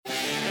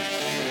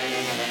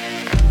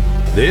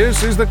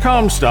This is the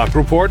Commstock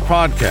Report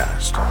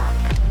podcast.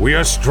 We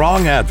are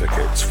strong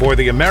advocates for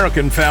the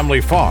American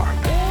family farm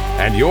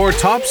and your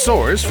top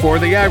source for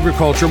the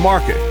agriculture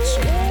markets.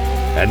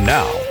 And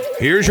now,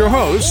 here's your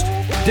host,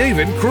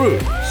 David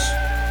Cruz.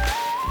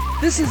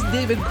 This is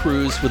David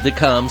Cruz with the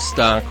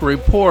Commstock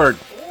Report.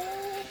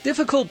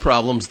 Difficult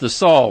problems to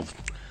solve.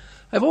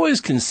 I've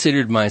always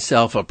considered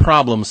myself a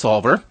problem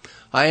solver.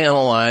 I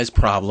analyze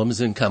problems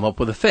and come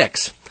up with a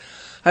fix.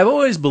 I've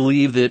always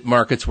believed that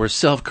markets were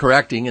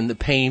self-correcting and the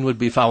pain would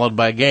be followed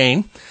by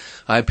gain.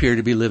 I appear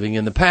to be living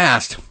in the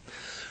past.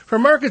 For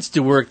markets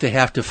to work, they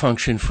have to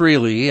function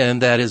freely, and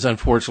that is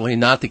unfortunately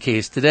not the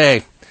case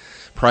today.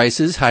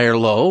 Prices, high or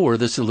low, are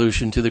the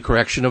solution to the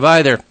correction of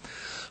either.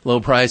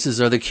 Low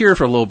prices are the cure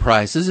for low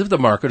prices if the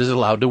market is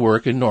allowed to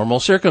work in normal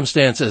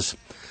circumstances.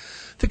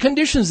 The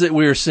conditions that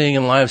we are seeing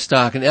in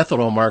livestock and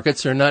ethanol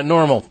markets are not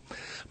normal.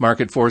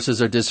 Market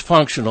forces are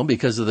dysfunctional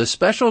because of the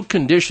special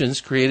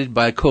conditions created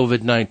by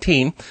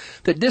COVID-19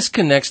 that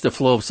disconnects the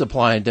flow of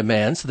supply and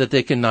demand so that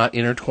they cannot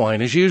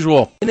intertwine as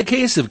usual. In the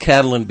case of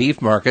cattle and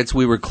beef markets,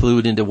 we were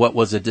clued into what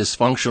was a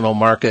dysfunctional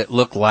market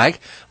looked like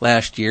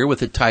last year with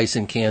the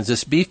Tyson,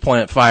 Kansas beef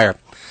plant fire.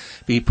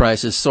 Beef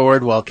prices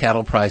soared while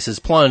cattle prices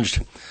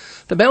plunged.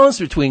 The balance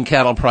between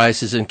cattle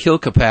prices and kill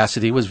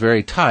capacity was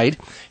very tight,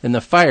 and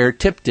the fire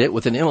tipped it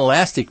with an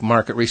inelastic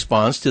market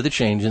response to the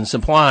change in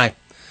supply.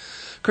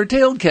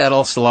 Curtailed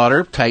cattle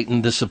slaughter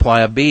tightened the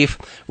supply of beef,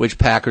 which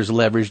packers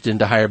leveraged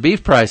into higher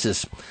beef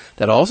prices.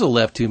 That also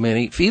left too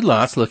many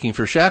feedlots looking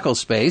for shackle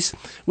space,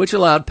 which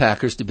allowed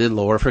packers to bid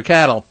lower for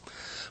cattle.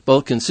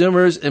 Both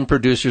consumers and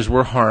producers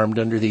were harmed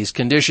under these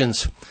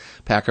conditions.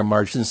 Packer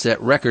margins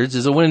set records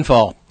as a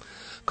windfall.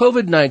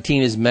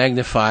 COVID-19 has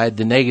magnified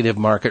the negative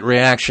market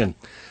reaction.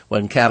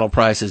 When cattle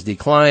prices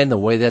decline, the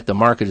way that the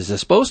market is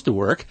supposed to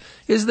work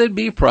is that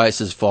beef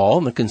prices fall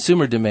and the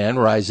consumer demand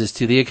rises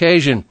to the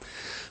occasion.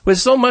 With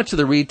so much of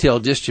the retail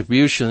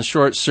distribution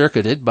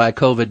short-circuited by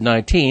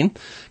COVID-19,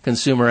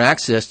 consumer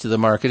access to the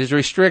market is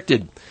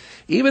restricted.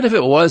 Even if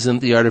it wasn't,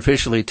 the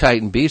artificially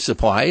tightened beef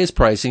supply is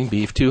pricing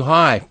beef too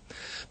high.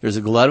 There's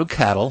a glut of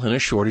cattle and a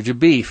shortage of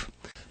beef.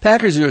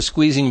 Packers are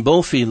squeezing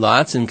both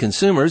feedlots, and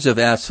consumers have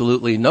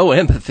absolutely no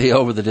empathy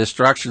over the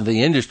destruction of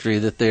the industry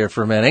that they are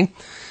fermenting.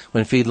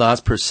 When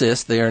feedlots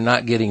persist, they are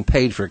not getting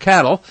paid for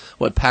cattle,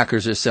 what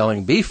packers are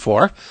selling beef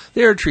for.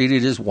 They are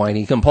treated as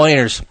whiny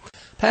complainers.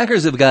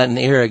 Packers have gotten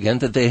arrogant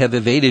that they have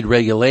evaded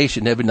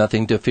regulation and have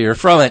nothing to fear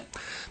from it.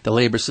 The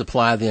labor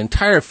supply of the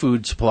entire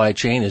food supply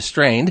chain is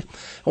strained.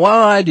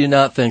 While I do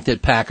not think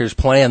that packers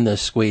planned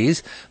this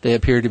squeeze, they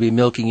appear to be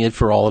milking it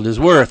for all it is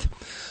worth.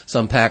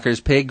 Some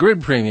packers pay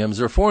grid premiums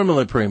or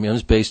formula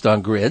premiums based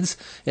on grids,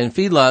 and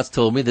feedlots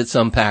told me that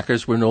some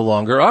packers were no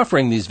longer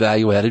offering these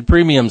value-added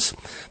premiums.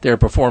 They are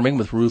performing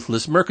with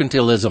ruthless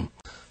mercantilism.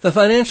 The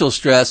financial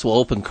stress will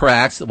open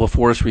cracks that will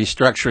force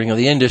restructuring of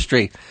the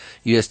industry.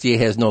 USDA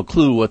has no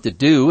clue what to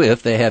do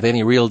if they have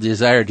any real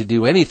desire to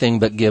do anything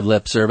but give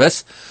lip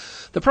service.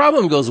 The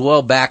problem goes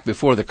well back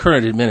before the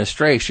current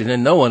administration,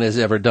 and no one has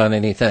ever done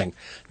anything.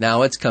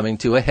 Now it's coming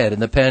to a head in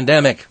the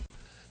pandemic.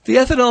 The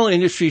ethanol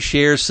industry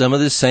shares some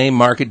of the same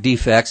market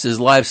defects as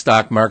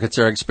livestock markets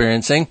are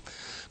experiencing.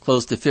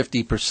 Close to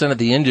 50% of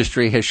the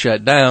industry has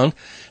shut down,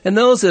 and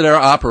those that are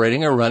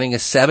operating are running a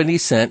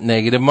 70-cent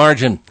negative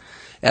margin.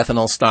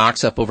 Ethanol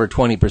stocks up over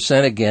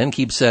 20% again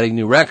keep setting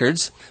new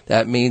records.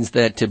 That means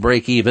that to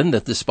break even,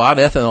 that the spot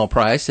ethanol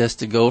price has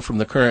to go from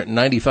the current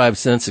 95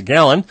 cents a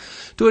gallon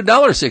to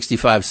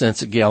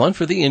 $1.65 a gallon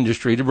for the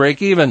industry to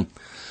break even.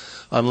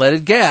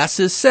 Unleaded gas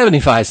is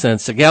 75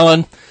 cents a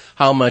gallon.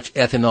 How much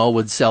ethanol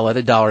would sell at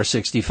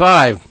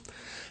 $1.65?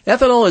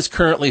 Ethanol is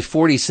currently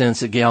 40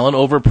 cents a gallon,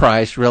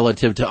 overpriced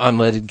relative to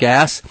unleaded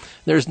gas.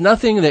 There's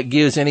nothing that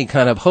gives any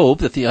kind of hope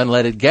that the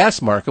unleaded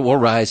gas market will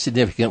rise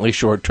significantly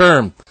short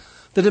term.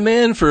 The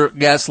demand for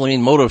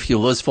gasoline motor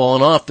fuel has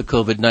fallen off the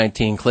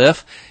COVID-19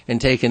 cliff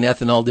and taken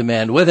ethanol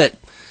demand with it.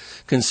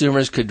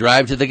 Consumers could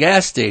drive to the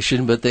gas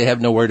station, but they have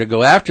nowhere to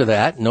go after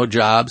that. No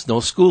jobs, no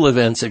school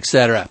events,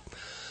 etc.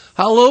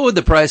 How low would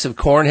the price of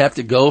corn have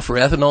to go for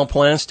ethanol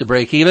plants to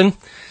break even?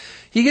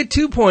 You get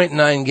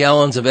 2.9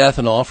 gallons of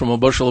ethanol from a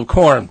bushel of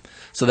corn.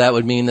 So that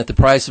would mean that the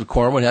price of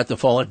corn would have to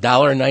fall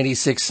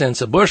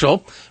 $1.96 a bushel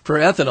for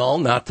ethanol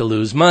not to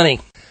lose money.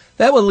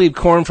 That would leave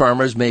corn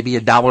farmers maybe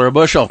 $1 a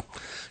bushel.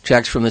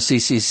 Checks from the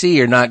CCC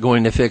are not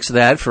going to fix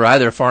that for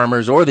either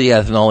farmers or the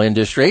ethanol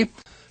industry.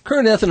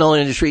 Current ethanol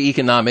industry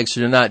economics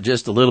are not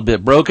just a little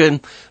bit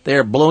broken, they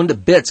are blown to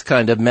bits,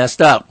 kind of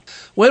messed up.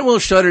 When will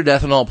shuttered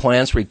ethanol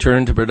plants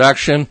return to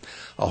production?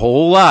 A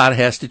whole lot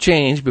has to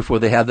change before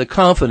they have the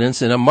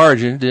confidence in a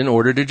margin in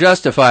order to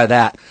justify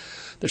that.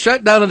 The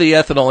shutdown of the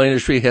ethanol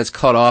industry has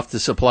cut off the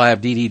supply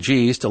of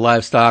DDGs to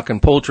livestock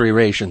and poultry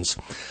rations.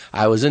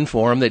 I was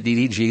informed that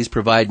DDGs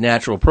provide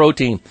natural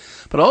protein,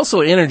 but also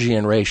energy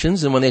in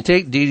rations, and when they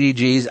take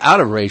DDGs out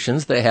of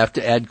rations, they have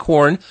to add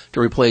corn to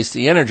replace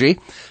the energy,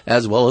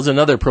 as well as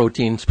another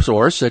protein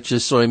source, such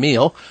as soy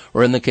meal,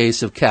 or in the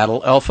case of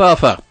cattle,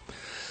 alfalfa.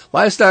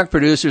 Livestock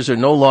producers are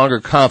no longer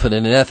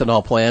confident in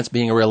ethanol plants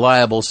being a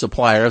reliable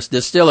supplier of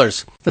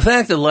distillers. The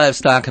fact that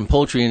livestock and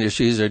poultry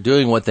industries are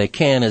doing what they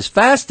can as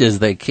fast as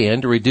they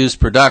can to reduce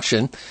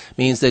production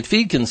means that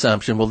feed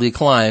consumption will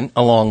decline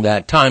along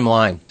that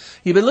timeline.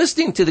 You've been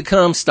listening to the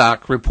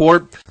Commstock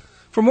Report.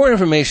 For more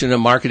information on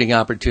marketing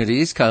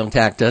opportunities,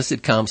 contact us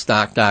at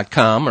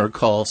Commstock.com or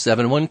call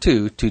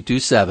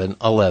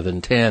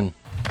 712-227-1110.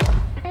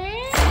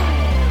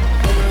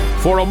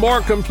 For a more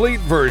complete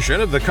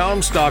version of the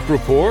Commstock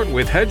Report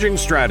with hedging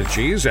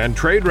strategies and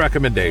trade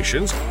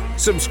recommendations,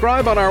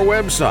 subscribe on our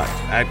website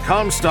at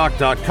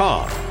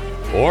Commstock.com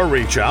or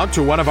reach out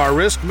to one of our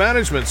risk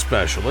management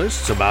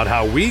specialists about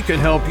how we can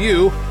help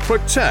you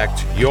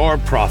protect your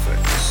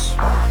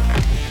profits.